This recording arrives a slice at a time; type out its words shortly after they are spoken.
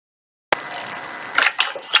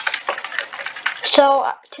So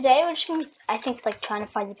today we're just gonna, I think, like trying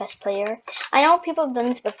to find the best player. I know people have done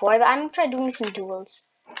this before, but I'm gonna try doing some duels.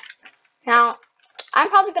 Now, I'm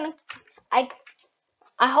probably gonna, I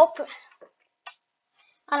hope,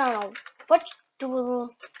 I don't know, what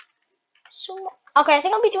duel, sumo? Okay, I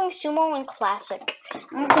think I'll be doing sumo and classic.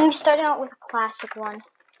 I'm gonna be starting out with a classic one.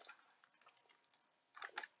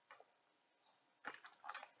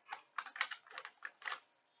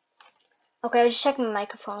 Okay, I was just checking my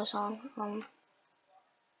microphone was on.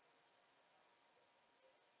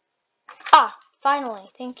 Finally,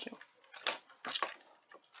 thank you.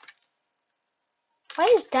 Why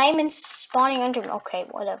is diamond spawning under me? Okay,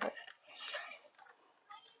 whatever.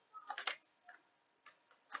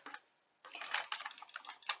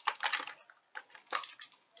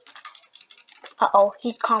 Uh-oh,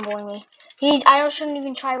 he's comboing me. I shouldn't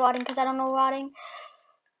even try rodding because I don't know rodding.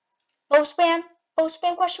 Bow spam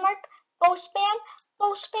question mark? Bow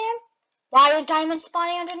spam? Why are diamonds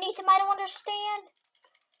spawning underneath him? I don't understand.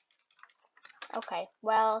 Okay,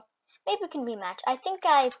 well, maybe we can rematch. I think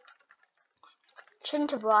I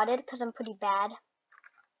shouldn't have rodded because I'm pretty bad.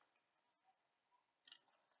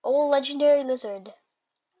 Oh, legendary lizard.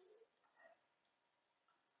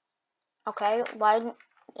 Okay, why didn't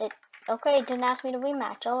it? Okay, it didn't ask me to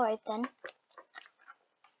rematch. Alright then.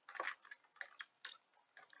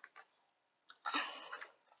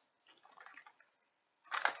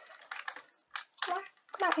 Come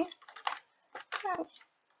on here. Come on.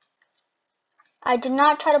 I did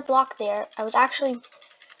not try to block there. I was actually...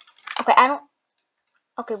 Okay, I don't...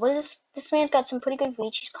 Okay, what is this? This man's got some pretty good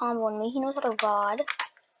reach. He's comboing me. He knows how to rod.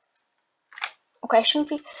 Okay, I shouldn't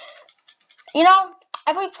be... You know,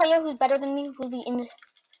 every player who's better than me will be in the...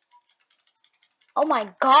 Oh my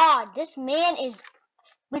god, this man is...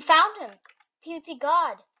 We found him! PvP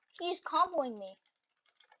god. He's comboing me.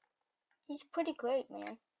 He's pretty great,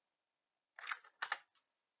 man.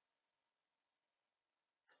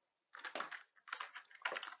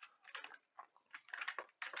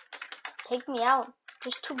 Take me out.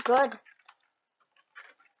 Just too good.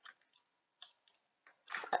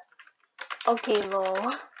 Okay,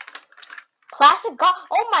 lol. Classic god.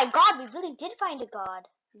 Oh my god, we really did find a god.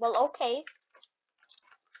 Well, okay.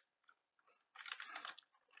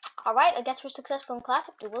 Alright, I guess we're successful in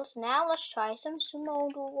classic duels. Now let's try some sumo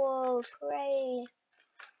duels. Hooray.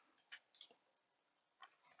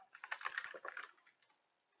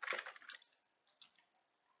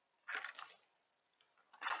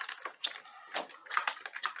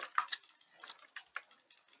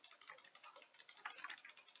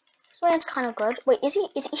 This man's kind of good. Wait, is he?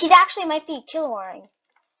 He's actually might be kill warring.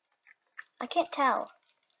 I can't tell.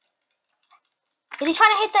 Is he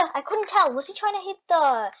trying to hit the... I couldn't tell. Was he trying to hit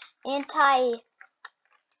the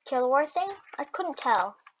anti-kill war thing? I couldn't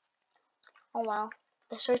tell. Oh well.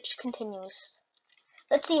 The search continues.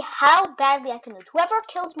 Let's see how badly I can lose. Whoever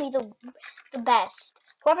kills me the best,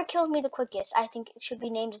 whoever kills me the quickest, I think it should be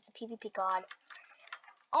named as the PvP god.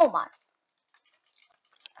 Oh my.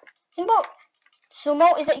 The thing about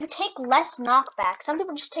sumo is that you take less knockback. Some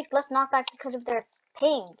people just take less knockback because of their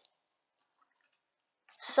ping.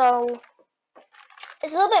 So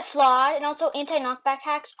it's a little bit flawed, and also anti-knockback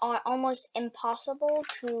hacks are almost impossible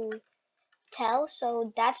to tell,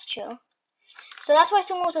 so that's true. So that's why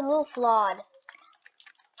sumo is a little flawed.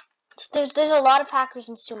 There's a lot of hackers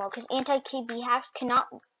in sumo, because anti-KB hacks cannot,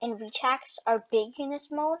 and reach hacks are big in this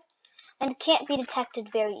mode, and can't be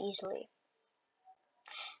detected very easily.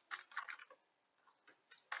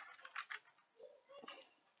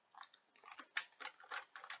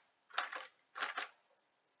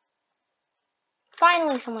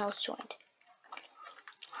 Finally, someone else joined.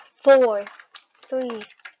 4, 3,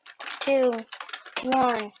 2,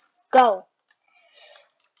 1, go.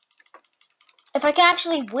 If I can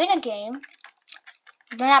actually win a game,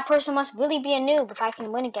 then that person must really be a noob if I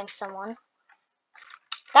can win against someone.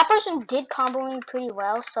 That person did combo me pretty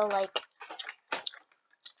well, so like,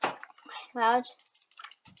 well,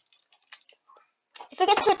 if I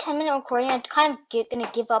get to a 10-minute recording, I'm kind of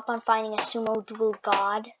gonna give up on finding a sumo duel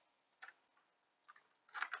god.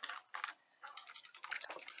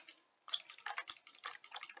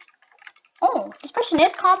 Oh, this person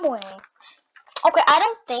is comboing me. Okay, I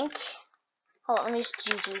don't think... Hold on, let me just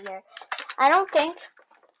GG here. I don't think...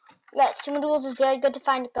 Yeah, sumo duels is very good to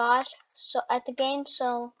find a god at the game,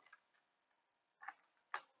 so...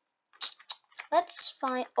 Let's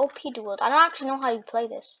find OP duels. I don't actually know how you play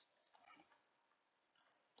this.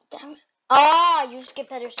 Damn it. Ah, you just get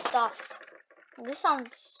better stuff. This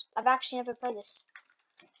sounds... I've actually never played this.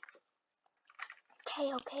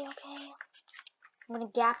 Okay. I'm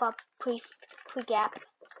gonna gap up pre-gap.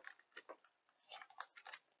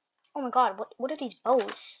 Oh my god, what are these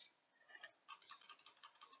bows?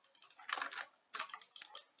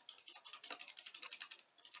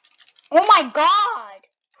 Oh my god!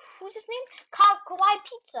 Who's his name? Kawaii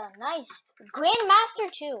Pizza. Nice.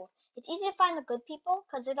 Grandmaster too. It's easy to find the good people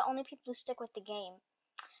because they're the only people who stick with the game.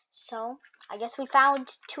 So, I guess we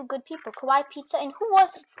found two good people. Kawaii Pizza and who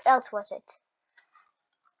else was it?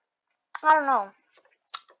 I don't know.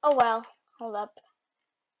 Oh well. Hold up.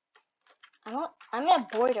 I'm in a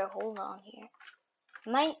border. Hold on here.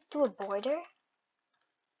 Am I through a border?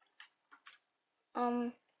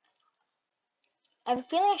 I have a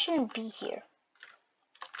feeling I shouldn't be here.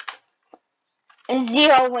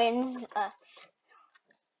 0 wins.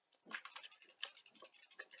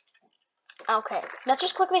 Okay, let's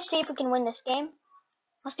just quickly see if we can win this game.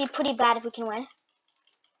 Must be pretty bad if we can win.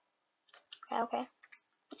 Okay.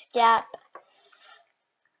 Gap.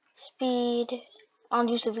 Speed. I'll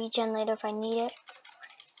use the regen later if I need it.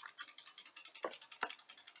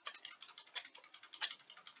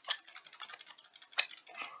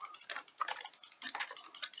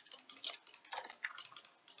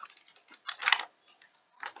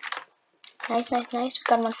 Nice. We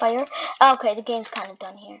got him on fire. Okay, the game's kind of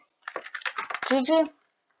done here. GG.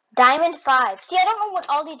 Diamond 5. See, I don't know what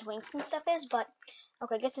all these ranks and stuff is, but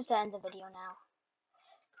okay, I guess it's the end of the video now.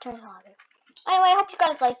 Turn it on. Anyway, I hope you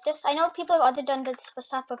guys like this. I know people have done this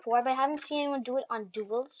stuff before, but I haven't seen anyone do it on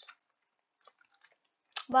duels.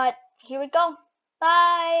 But here we go.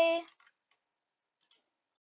 Bye.